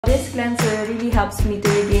this cleanser really helps me to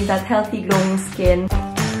regain that healthy glowing skin.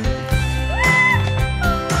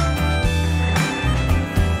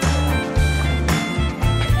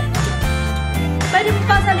 Pwede mo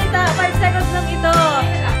pa salita, 5 seconds lang ito.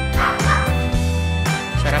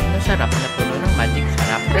 Sarap na puno ng magic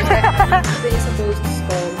sarap. Today is supposed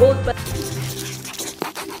to gold, but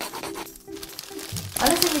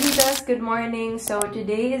good morning. So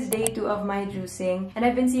today is day 2 of my juicing, and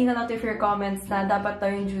I've been seeing a lot of your comments na dapat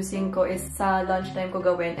daw yung juicing ko is sa lunchtime ko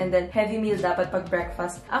gawin, and then heavy meal dapat pag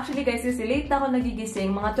breakfast. Actually guys, kasi late na ako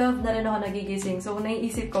nagigising, mga 12 na rin ako nagigising, so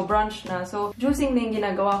naiisip ko brunch na, so juicing na yung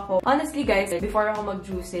ginagawa ko. Honestly guys, before ako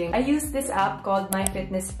mag-juicing, I use this app called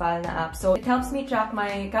MyFitnessPal na app. So it helps me track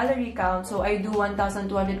my calorie count, so I do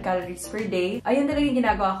 1,200 calories per day. Ayun talaga yung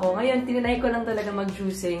ginagawa ko. Ngayon, tinanay ko lang talaga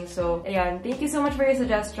mag-juicing. So ayan, thank you so much for your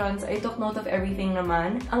suggestions. I took note of everything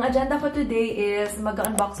naman. Ang agenda ko today is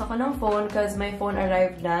mag-unbox ako ng phone because my phone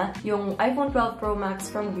arrived na. Yung iPhone 12 Pro Max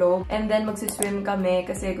from Globe. And then magsiswim kami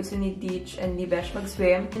kasi gusto ni Teach and ni Besh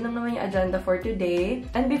mag-swim. Yun lang naman yung agenda for today.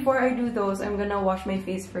 And before I do those, I'm gonna wash my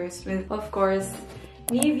face first with, of course,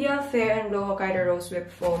 NIVEA Fair and Glow Hokkaido Rose Whip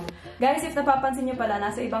Foam. Guys, if napapansin nyo pala,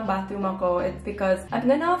 nasa ibang bathroom ako, it's because I'm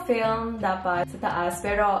gonna film dapat sa taas,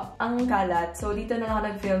 pero ang kalat. So, dito na lang ako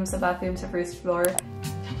nag-film sa bathroom sa first floor.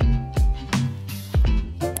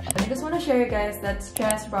 I just want to share guys that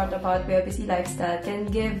stress brought about by a busy lifestyle can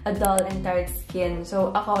give a dull and tired skin.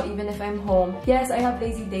 So ako, even if I'm home, yes, I have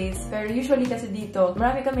lazy days, pero usually kasi dito,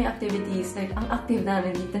 marami kami activities. Like, ang active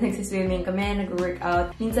namin dito, nagsiswimming kami,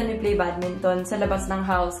 nag-workout, minsan we play badminton sa labas ng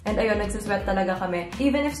house, and ayun, nagsisweat talaga kami.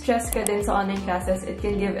 Even if stress ka din sa online classes, it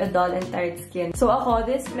can give a dull and tired skin. So ako,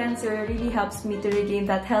 this cleanser really helps me to regain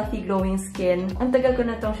that healthy glowing skin. Ang tagal ko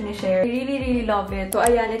na itong sinishare. I really love it. So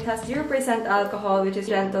ayan, it has 0% alcohol, which is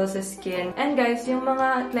gentle sa skin. And guys, yung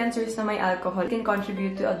mga cleansers na may alcohol can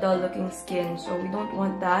contribute to a dull-looking skin. So we don't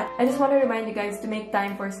want that. I just want to remind you guys to make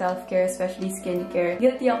time for self-care, especially skincare.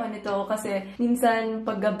 Guilty ako nito kasi minsan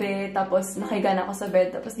paggabi, tapos nakahiga na ako sa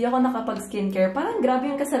bed, tapos di ako nakapag-skincare. Parang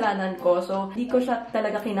grabe yung kasalanan ko. So, di ko siya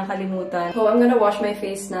talaga kinakalimutan. So, I'm gonna wash my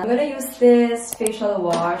face na. I'm gonna use this facial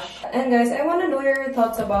wash. And guys, I wanna know your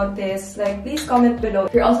thoughts about this. Like, please comment below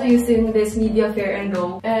if you're also using this NIVEA Fair and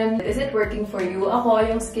Glow. And is it working for you? Ako,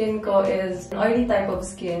 yung skin ko is an oily type of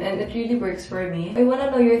skin and it really works for me. I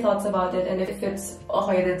wanna know your thoughts about it and if it's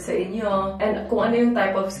okay din sa inyo and kung ano yung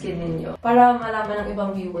type of skin ninyo para malaman ng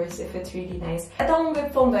ibang viewers if it's really nice. Itong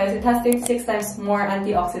whip foam guys, it has 36 times more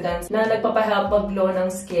antioxidants na nagpapahelp mag-glow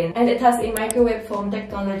ng skin, and it has a microwave foam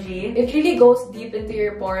technology. It really goes deep into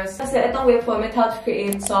your pores kasi itong whip foam, it helps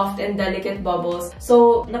create soft and delicate bubbles.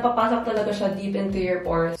 So, napapasok talaga siya deep into your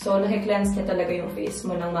pores. So, nakikleanse niya talaga yung face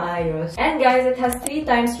mo ng maayos. And guys, it has 3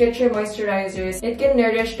 times richer moisturizers. It can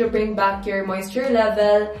nourish to bring back your moisture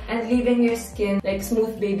level and leaving your skin like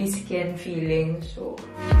smooth baby skin feeling. So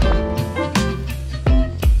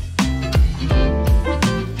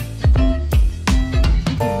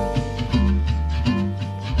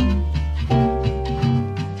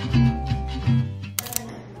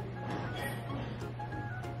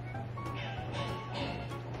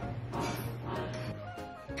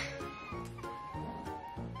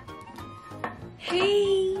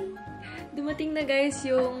hey! Dumating na guys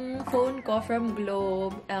yung phone ko from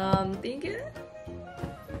Globe. Thank you.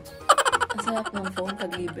 Ang sarap ng phone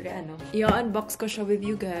pag libre, ano? I-unbox ko siya with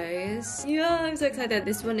you guys. Yeah, I'm so excited.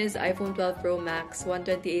 This one is iPhone 12 Pro Max,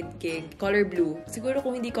 128GB, color blue. Siguro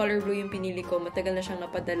kung hindi color blue yung pinili ko, matagal na siyang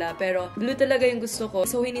napadala. Pero blue talaga yung gusto ko.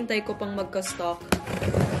 So, hinintay ko pang magka-stock.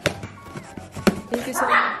 Thank you so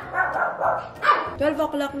much. 12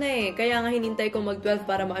 o'clock na eh. Kaya nga hinintay ko mag-12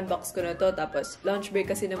 para ma-unbox ko na to. Tapos, lunch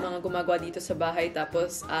break kasi ng mga gumagawa dito sa bahay.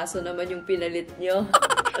 Tapos, aso naman yung pinalit nyo.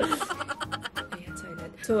 Ayan,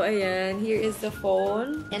 silent. So, ayan. Here is the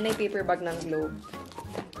phone. And may paper bag ng Globe.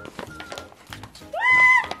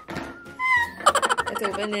 Let's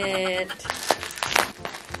open it.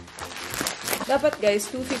 Dapat guys,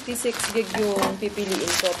 256GB yung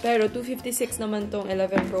pipiliin ko. Pero 256 naman tong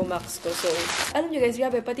 11 Pro Max ko. So, alam nyo guys,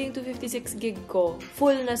 grabe, pati yung 256GB ko,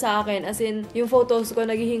 full na sa akin. As in, yung photos ko,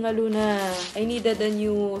 naghihingalo na. I needed a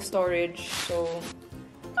new storage. So,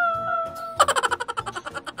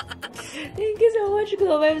 thank you so much,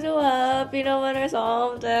 Globe. I'm so happy naman or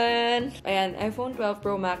something. Ayan, iPhone 12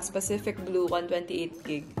 Pro Max Pacific Blue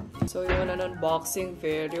 128GB. So, yun, an unboxing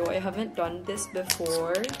video. I haven't done this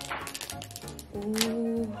before.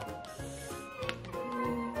 Ooh.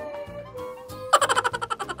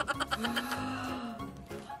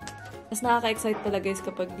 Mas nakaka-excite pala guys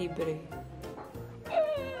kapag libre.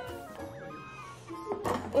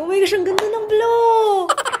 Oh my gosh, ang ganda ng blue!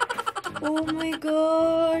 Oh my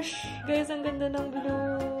gosh! Guys, ang ganda ng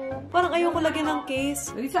blue. Parang ayoko lagyan ng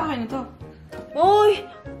case. Lagi sa akin ito. Uy!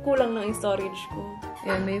 Kulang ng storage ko.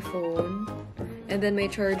 Ayan, may phone. And then may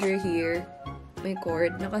charger here. May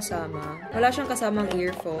cord na kasama. Wala siyang kasamang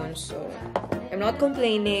earphones, so I'm not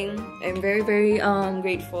complaining. I'm very, very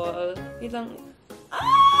grateful. Wait lang.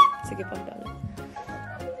 Ah! Sige, pang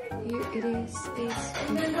Here it is.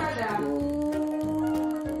 Ooh.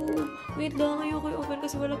 Wait lang, ayoko i-open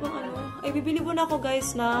kasi wala pang ano. Ay, bibili muna ako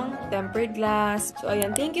guys ng tempered glass. So,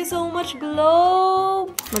 ayan. Thank you so much,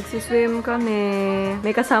 Globe! Magsiswim kami.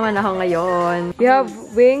 May kasama na ako ngayon. We have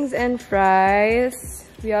wings and fries.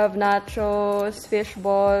 We have nachos, fish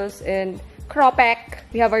balls, and cropek.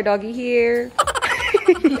 We have our doggy here.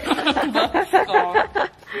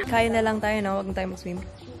 Kaya na lang tayo, no? Huwag na tayo mag-swim.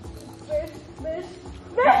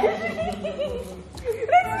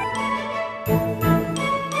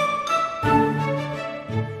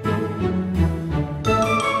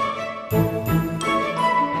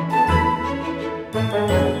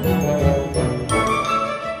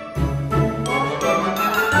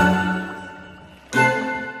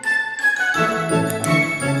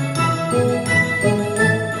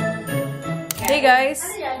 Hey guys!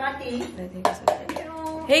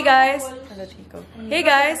 Hey guys! Hello, Chico. Hey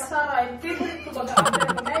guys!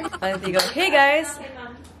 Hello, Chico. Hey guys!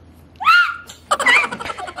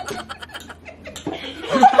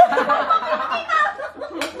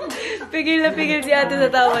 Pigil na pigil si ate sa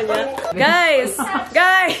tawa niya. Guys!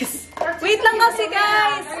 Guys! Wait lang kasi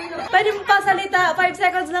guys! Pwede mo pa salita. 5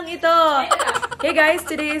 seconds lang ito. Hey guys,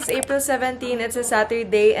 today is April 17. It's a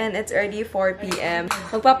Saturday and it's already 4 p.m.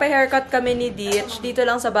 Magpapa-haircut kami ni Ditch. Dito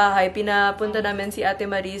lang sa bahay. Pinapunta namin si Ate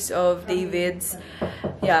Maris of David's.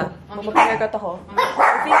 Yeah, magpapa-haircut ako.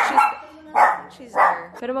 I think she's there.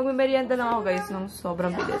 Pero magme-merienda lang ako guys nung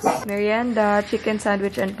sobrang bilis. Merienda, chicken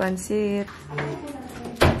sandwich and pancit.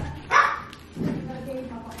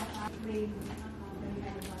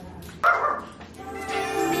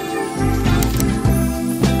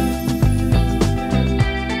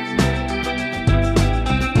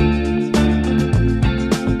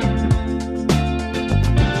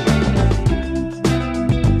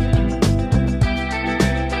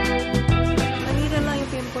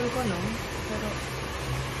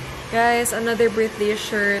 Guys, another birthday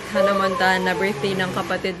shirt. Hannah Montana. Birthday ng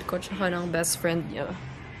kapatid ko tsaka ng best friend niya.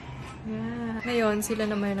 Yeah. Ngayon, sila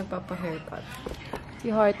naman yung nagpapa-haircut. Si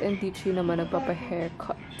Heart and Tichi naman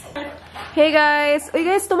nagpapa-haircut. Hey guys! Uy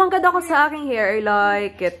guys, tumangkad ako sa aking hair. I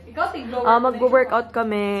like it. Mag-workout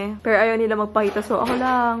kami. Pero ayaw nila magpahita. So ako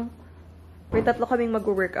lang. May 3 kaming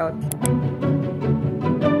mag-workout.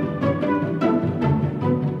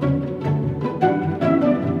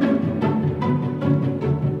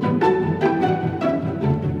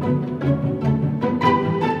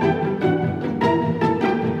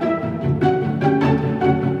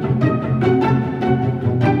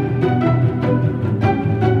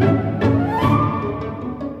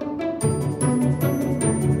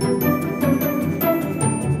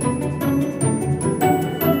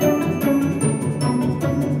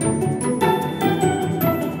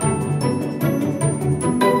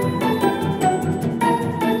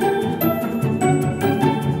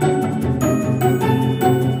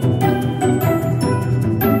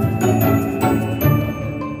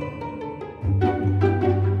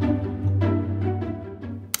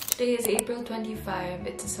 Today is April 25.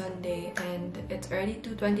 It's a Sunday and it's already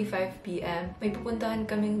 2:25 p.m. May pupuntahan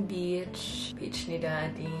kaming beach. Beach ni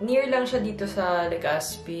Daddy. Near lang siya dito sa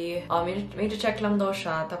Legazpi. May check lang daw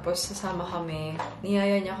siya. Tapos sasama kami.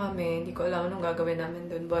 Niyaya niya kami. Hindi ko alam anong gagawin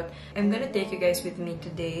namin dun. But I'm gonna take you guys with me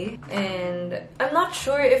today. And I'm not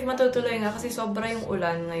sure if matutuloy nga kasi sobra yung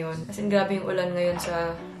ulan ngayon. As in, grabe yung ulan ngayon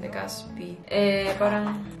sa Legazpi.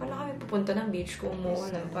 Parang wala kami pupunta ng beach kung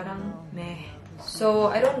umuulan. Parang meh. So,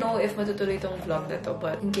 I don't know if matutuloy itong vlog na to,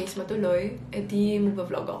 but in case matuloy, edi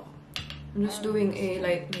magpa-vlog ako. I'm just doing a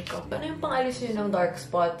light makeup. Ano yung pangalis nyo ng dark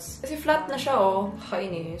spots? Kasi flat na siya, oh.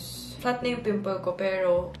 Kainis. Flat na yung pimple ko,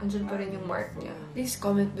 pero andyan pa rin yung mark niya. Please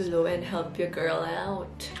comment below and help your girl out.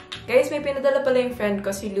 Guys, may pinadala pala yung friend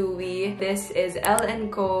ko, si Louie. This is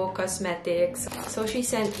L&Co Cosmetics. So, she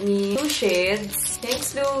sent me 2 shades.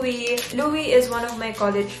 Thanks, Louie! Louie is one of my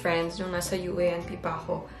college friends nung nasa UANP pa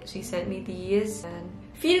ako. She sent me these. And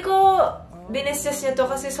feel ko, binestes niya to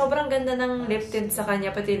kasi sobrang ganda ng lip tint sa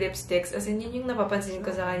kanya, pati lipsticks. As in, yun yung napapansin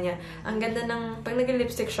ko sa kanya. Ang ganda ng, pag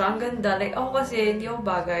nag-lipstick siya, ang ganda. Like, ako kasi, hindi ako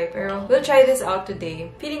bagay. Pero, we'll try this out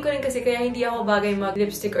today. Feeling ko rin kasi kaya hindi ako bagay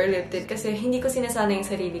mag-lipstick or lip tint kasi hindi ko sinasanay yung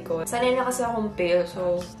sarili ko. Sanay na kasi akong pale,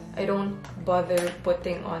 so I don't bother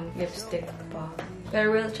putting on lipstick pa.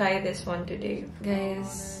 Pero we'll try this one today.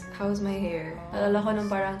 Guys, How's my hair? Alala ko nung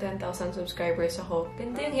parang 10,000 subscribers ako.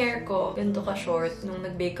 Ganito yung hair ko. Ganito ka short nung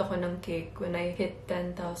nag-bake ako ng cake when I hit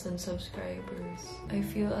 10,000 subscribers. I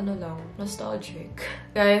feel nostalgic.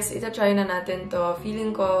 Guys, ita-try na natin to.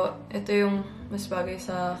 Feeling ko, ito yung mas bagay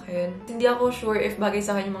sa akin. Hindi ako sure if bagay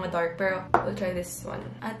sa akin yung mga dark, pero we'll try this one.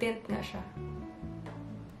 Tint nga siya.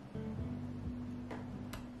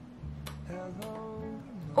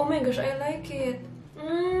 Oh my gosh, I like it.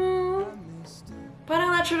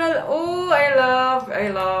 Parang natural. Oh, I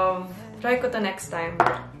love. Try ko to next time.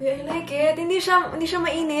 I like it. Hindi siya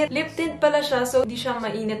mainit. Lip tint pala siya, so hindi siya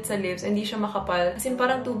mainit sa lips, hindi siya makapal. As in,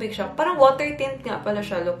 parang tubig siya. Parang water tint nga pala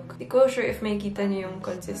siya. Look. Hindi ko sure if makikita niyo yung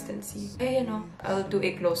consistency. Ay, I'll do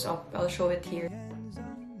a close-up. I'll show it here.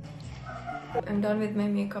 I'm done with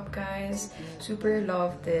my makeup, guys. Super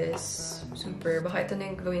love this. Super. Baka ito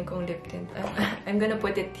na yung gawin kong lip tint. I'm gonna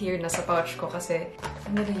put it here na sa pouch ko kasi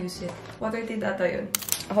I'm gonna use it. Water tint ata yun.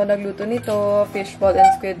 Ako nagluto nito. Fishball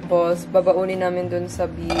and squid balls. Babaunin namin dun sa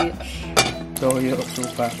beach. Toyo,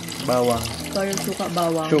 suka, bawang. Toyo, suka,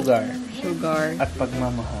 bawang. Sugar. At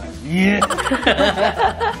pagmamahal. Yeah!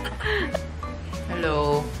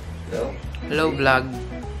 Hello. Hello, vlog.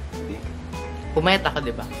 Pumayat ako,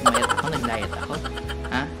 di ba? Pumayat ako, nag-diet ako.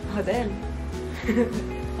 Ha? Ako din.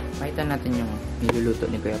 Makita natin yung niluluto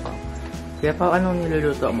ni Kuya Pao. Kuya Pao, anong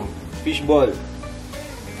niluluto mo? Fishball.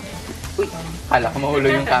 Uy, kala ko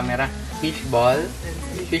mahulog yung camera. Fishball,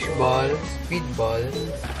 squid ball.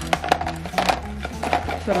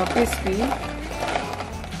 Sarap, crispy.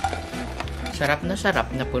 Sarap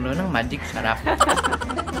na puno ng magic sarap.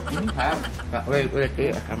 Wait,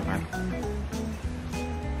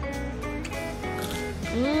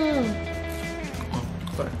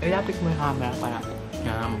 ilapit mo yung camera para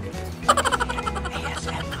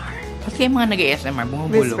ASMR. Kasi yung mga nag-ASMR,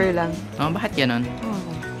 bumubulong. Whisper lang. Oh, bakit ganon?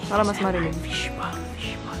 Para mas marinig. Fishball.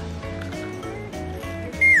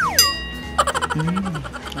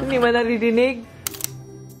 Hindi mo naririnig.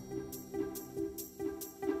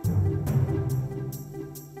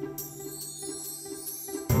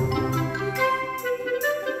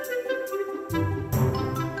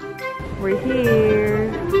 We're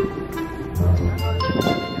here.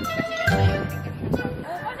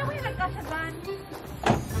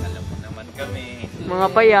 Alam mo naman kami. Mga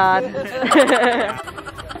payat.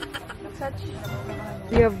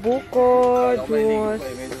 We have buko, juice.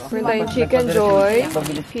 Meron tayong chicken joy.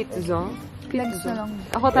 Pizza.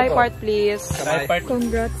 Ako Thai part, please.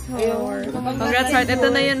 Congrats, Heart. Congrats, Heart. Ito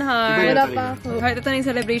na yun, Heart. Wala pa ako. Heart, ito na yung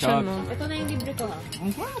celebration mo. Ito na yung libre ko, ha?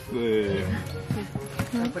 Ang guwapo.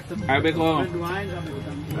 Sabi ko.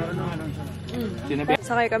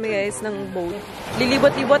 Sakay kami, guys, ng boat.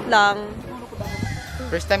 Lilibot-libot lang.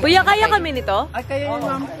 First time. Kuya, kaya kami nito? Ay, kaya yun,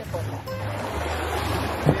 ma'am.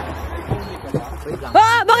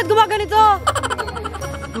 Ah! Bakit gumaganito?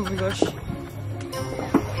 Oh my gosh.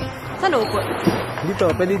 Saan upo?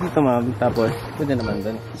 Dito, pwede dito ma'am. Tapos, pwede naman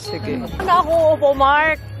doon. Sige. Ano ako upo,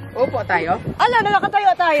 Mark? Upo tayo? Ala,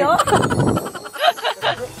 nakatayo tayo?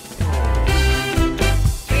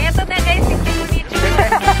 Ito na guys, hindi ko dito.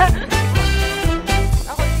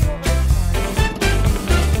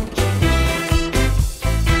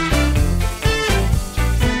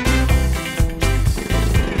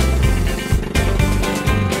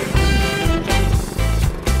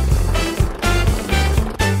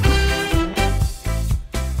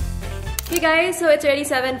 Guys, so it's already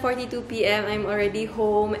 7:42 PM. I'm already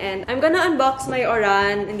home and I'm gonna unbox my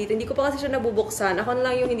Oran. Hindi ko pa kasi siya nabubuksan. Ako na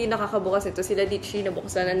lang yung hindi nakakabukas ito. Sila Ditchy,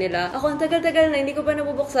 nabuksan na nila. Ako, ang tagal-tagal na, hindi ko pa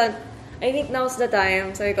nabubuksan. I think now's the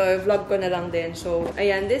time. Sabi ko, vlog ko na lang din. So,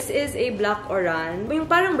 ayan, this is a black Oran. Yung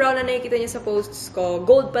parang brown na nakikita niya sa posts ko.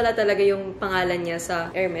 Gold pala talaga yung pangalan niya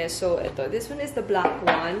sa Hermes. So, ito. This one is the black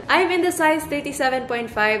one. I'm in the size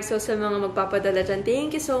 37.5. So, sa mga magpapadala dyan,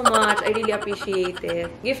 thank you so much. I really appreciate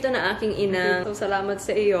it. Gift to na aking ina. So, salamat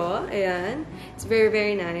sa iyo. Ayan. It's very,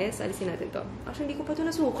 very nice. Alisin natin to. Actually, hindi ko pa ito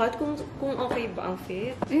nasukat kung okay ba ang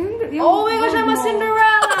fit. Oh my gosh, I'm a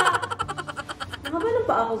Cinderella! Haba ng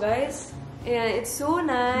pa ako, guys. Ayan, it's so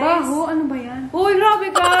nice. Baho? Ano ba yan? Uy,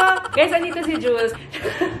 grabe ka! Guys, andito si Jules.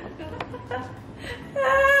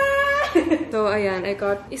 So, ayan, I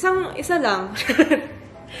got isa lang.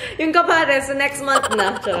 Yung kapare, so next month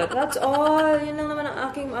na. That's all. Yun lang naman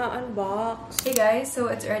ang aking unbox. Hey guys, so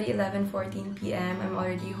it's already 11:14 p.m. I'm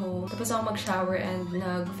already home. Tapos ako mag-shower and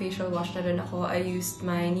nag-facial wash na rin ako. I used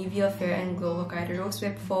my NIVEA Fair and Glow Hokkaido Rose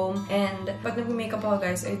Whip Foam. And pag nag-makeup ako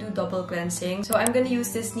guys, I do double cleansing. So I'm gonna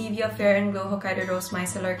use this NIVEA Fair and Glow Hokkaido Rose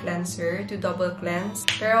MicellAIR Cleanser to double cleanse.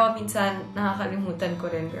 Pero minsan, nakakalimutan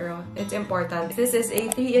ko rin. Pero it's important. This is a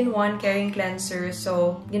 3-in-1 caring cleanser.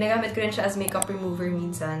 So, ginagamit ko rin siya as makeup remover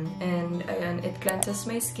minsan. And, ayan, it cleanses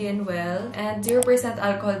my skin well. And 0%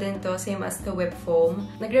 alcohol din to, same as the whip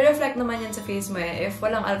foam. Nagre-reflect naman yan sa face mo eh. If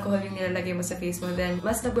walang alcohol yung nilalagay mo sa face mo, then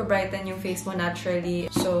mas nagbe-brighten yung face mo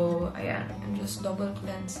naturally. So, ayan. I'm just double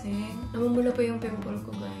cleansing. Namumula pa yung pimple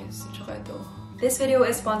ko, guys. Tsaka ito. This video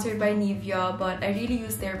is sponsored by NIVEA, but I really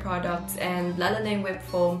use their products and lalo na yung whip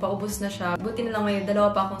foam, paubos na siya. Buti na lang may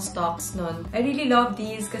dalawa pa akong stocks nun. I really love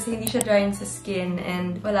these kasi hindi siya drying sa skin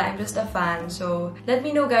and wala, I'm just a fan. So, let me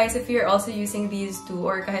know guys if you're also using these too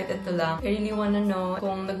or kahit ito lang. I really wanna know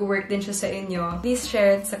kung nag-work din siya sa inyo. Please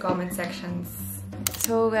share it sa comment sections.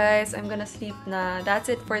 So guys, I'm gonna sleep na. That's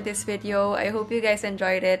it for this video. I hope you guys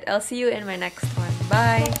enjoyed it. I'll see you in my next one.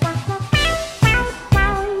 Bye!